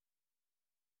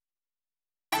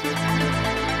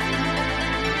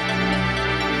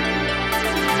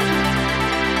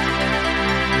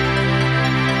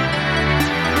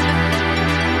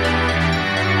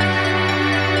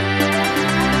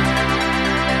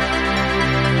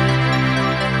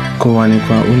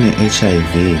Kuwanikwa une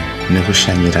HIV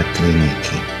nekushanyira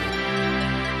kiriniki.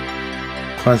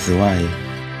 Kwaziwai,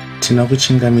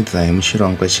 tinokuchingamidzai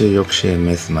muchirongwa cheYorkshire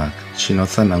MESMAC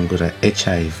chinotsanangura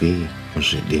HIV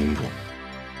muzvidimbu.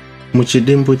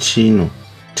 Muchidimbu chino,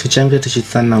 tichange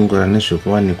tichitsanangura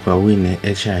nezvekuwanikwa uine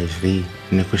HIV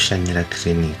nekushanyira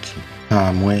kiriniki,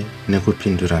 pamwe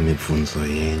nekupindura mibvunzo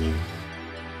yenyu.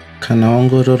 Kana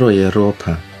ongororo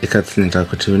yeropa ikatsinira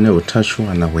kuti une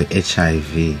utachiona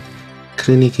hwe-HIV,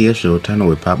 kiriniki yezveutano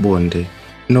hwepabonde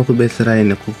inokubetserai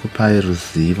nekukupai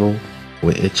ruzivo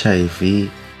hwe-HIV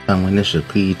pamwe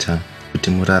nezvekuita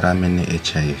kuti murarame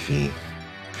ne-HIV.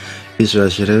 Izvi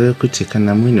hazvireve kuti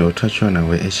kana muine utachiona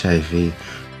hwe-HIV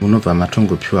munobva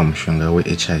matongopiwa mushonga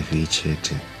we-HIV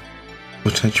chete.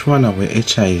 Utachiona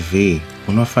hwe-HIV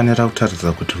hunofanira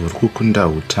kutaridza kuti huri kukunda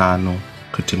hutano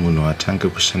kuti munhu atange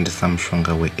kushandisa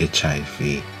mushonga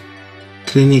we-HIV.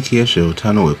 Kiriniki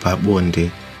yezveutano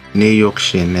hwepabonde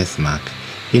neYorkshire MESMAC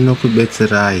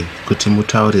inokubetserai kuti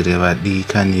mutaurire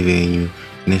vadikani venyu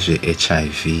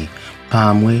nezve-HIV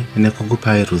pamwe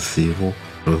nekukupai ruzivo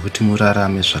rwekuti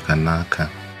murarame zvakanaka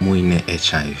muine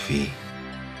HIV.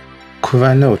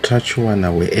 Kuva neutachiona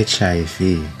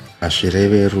hwe-HIV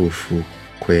hazvireve rufu,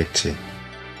 kwete.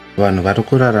 Vanhu vari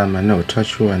kurarama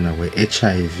neutachiona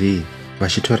hwe-HIV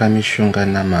vachitora mishonga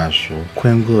namazvo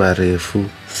kwenguva refu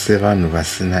sevanhu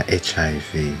vasina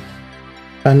HIV.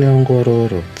 Pane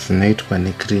ongororo dzinoitwa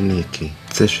nekiriniki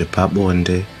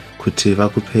dzezvepabonde kuti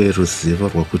vakupei ruzivo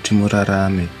rwekuti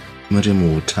murarame muri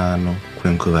muutano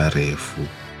kwenguva refu.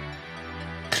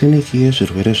 Kiriniki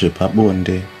yezvirwere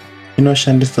zvepabonde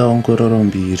inoshandisa ongororo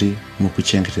mbiri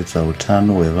mukuchengetedza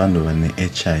utano hwevanhu vane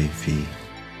HIV.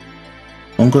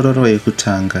 Ongororo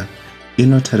yekutanga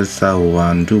inotarisa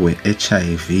uwandu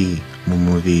hwe-HIV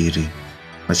mumuviri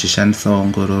vachishandisa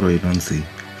ongororo inonzi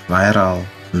viral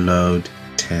load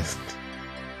test.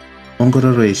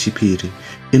 Ongororo yechipiri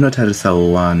inotarisa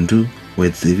uwandu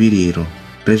hwedziviriro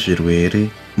rezvirwere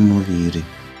mumuviri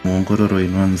muongororo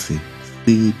inonzi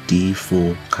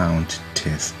CD4 count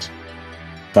test.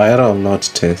 Viral load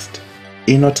test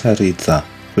inotaridza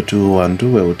kuti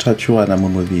uwandu hweutachiwana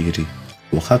mumuviri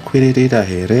hwakakwiririra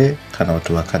here kana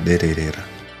kuti hwakadererera.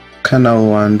 Kana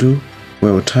uwandu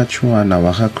hweutachiwana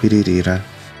hwakakwiririra,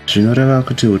 zvinoreva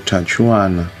kuti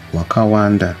utachiwana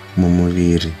hwakawanda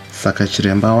mumuviri, saka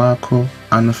chiremba wako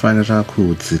anofanira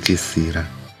kuhudzikisira.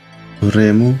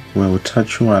 Uremu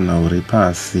hweutachiwana huri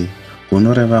pasi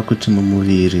hunoreva kuti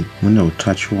mumuviri mune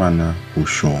utachiwana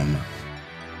hushoma.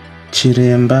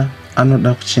 Chiremba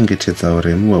anoda kuchengetedza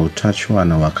uremu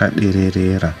hweutachiwana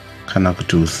hwakadererera kana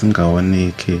kuti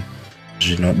husingaoneke,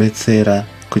 zvinobetsera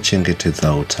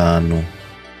kuchengetedza utano.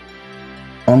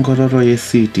 Ongororo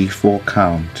ye-CD4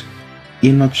 count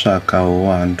inotsvaka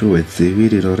uwandu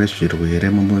hwedziviriro rezvirwere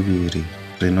mumuviri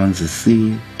rinonzi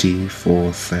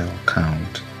CD4 cell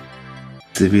count.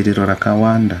 Dziviriro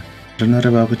rakawanda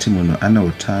rinoreva kuti munhu ane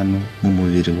utano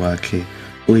mumuviri wake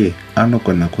uye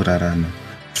anogona kurarama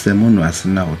semunhu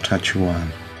asina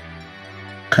utachiwana.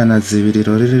 Kana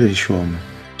dziviriro riri rishoma,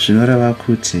 zvinoreva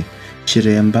kuti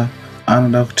chiremba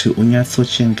anoda kuti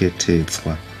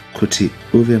unyatsochengetedzwa kuti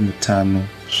uve mutano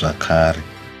zvakare.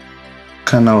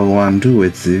 Kana uwandu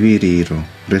hwedziviriro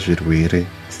rezvirwere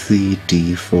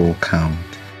CD4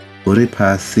 count huri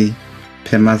pasi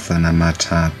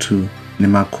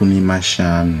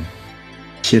pe350,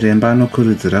 chiremba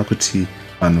anokurudzira kuti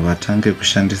vanhu vatange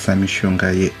kushandisa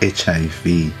mishonga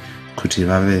ye-HIV kuti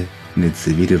vave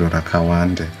nedziviriro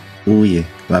rakawanda uye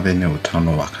vave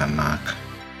neutano hwakanaka.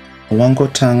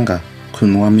 Wangotanga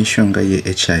kunwa mishonga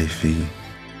ye-HIV,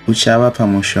 uchava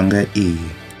pamishonga iyi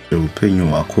zveupenyu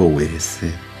hwako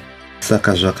hwese.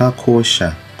 Saka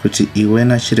zvakakosha kuti iwe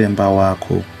nachiremba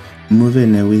wako muve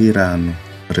newirirano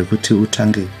rekuti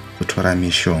utange kutora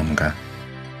mishonga.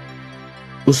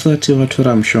 Usati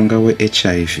watora mushonga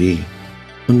we-HIV,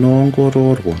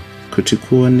 unoongororwa kuti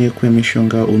kuonekwe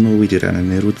mishonga unowirirana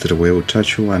nerudzi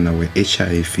rweutachiwana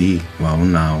hwe-HIV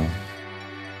hwaunawo.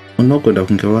 Unogona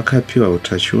kunge wakapiwa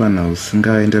utachiwana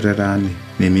husingaendererani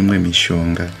nemimwe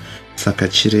mishonga, saka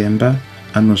chiremba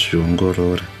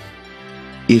anozviongorora.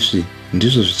 Izvi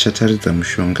ndizvo zvichataridza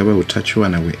mushonga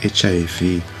weutachiwana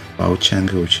hwe-HIV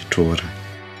hwauchange uchitora.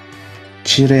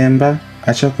 Chiremba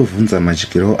achakubvunza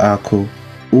madyiro ako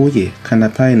uye kana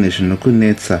paine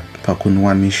zvinokunetsa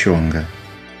pakunwa mishonga.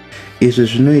 Izvi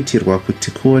zvinoitirwa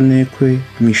kuti kuonekwe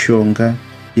mishonga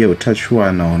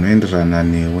yeutachiwana hunoenderana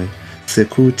newe,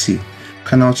 sekuti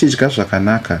kana uchidya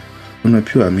zvakanaka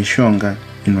unopiwa mishonga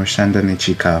inoshanda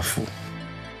nechikafu.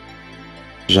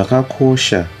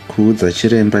 Zvakakosha kuudza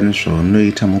chiremba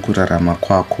nezvaunoita mukurarama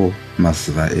kwako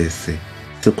mazuva ese,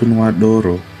 sekunwa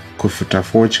doro, kufuta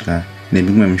fodya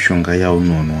nemimwe mishonga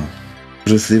yaunonwa.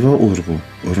 Ruzivo urwu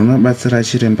runobatsira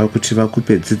chiremba kuti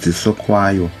vakupe dzidziso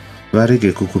kwayo,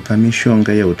 varege kukupa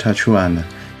mishonga yeutachiwana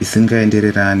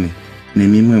isingaendererane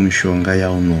nemimwe mishonga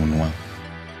yaunonwa.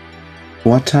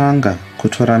 Watanga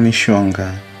kutora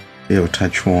mishonga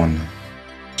yeutachiwana,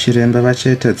 chiremba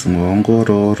vachaita dzimwe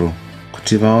ongororo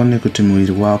kuti vaone kuti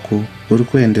muviri wako uri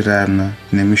kuenderana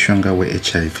nemishonga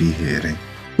weHIV here,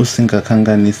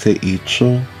 usingakanganise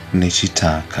itsvo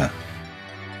nechitaka.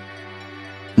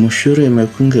 Mushure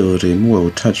mekunge uremu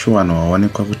hweutachiwana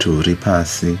hwaonekwa kuti huri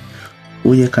pasi,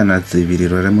 uye kana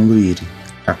dziviriro remuviri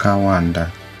rakawanda,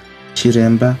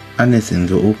 chiremba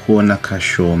anezenge ukuona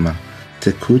kashoma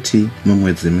sekuti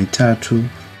mumwedzi 3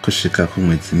 kusvika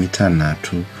kumwedzi 6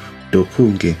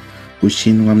 ndokunge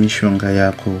uchinwa mishonga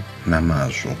yako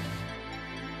namazvo.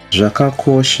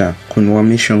 Zvakakosha kunwa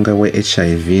mishonga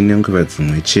weHIV nenguva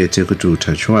dzimwe chete kuti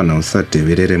utachiwana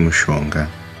usadeverere mushonga.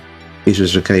 Izvi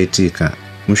zvikaitika,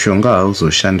 mushonga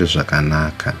hauzoshande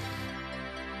zvakanaka.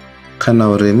 Kana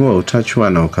uremu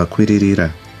hweutachiwana ukakwiririra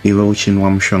iwe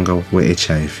uchinwa mushonga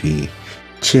weHIV,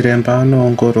 chiremba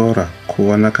anoongorora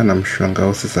kuona kana mushonga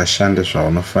usisashande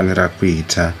zvaunofanira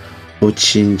kuita,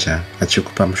 ochinja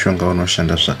achikupa mushonga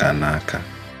unoshanda zvakanaka.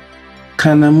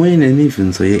 Kana muine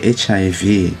mibvunzo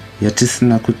yeHIV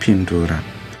yatisina kupindura,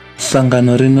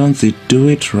 sangano rinonzi Do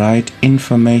It Right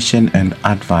Information and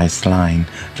Advice Line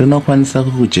rinokwanisa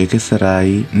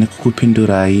kukujekeserai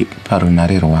nekukupindurai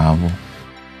parunare rwavo.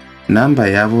 Namba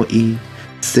yavo i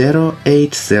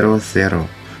 0800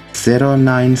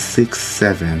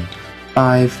 0967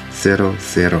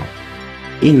 500.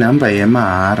 Inhamba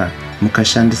yemahara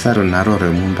mukashandisa runharo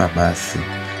rwemumba basi,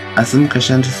 asi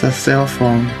mukashandisa cell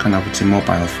phone kana kuti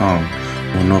mobile phone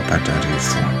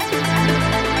munobhadhariswa.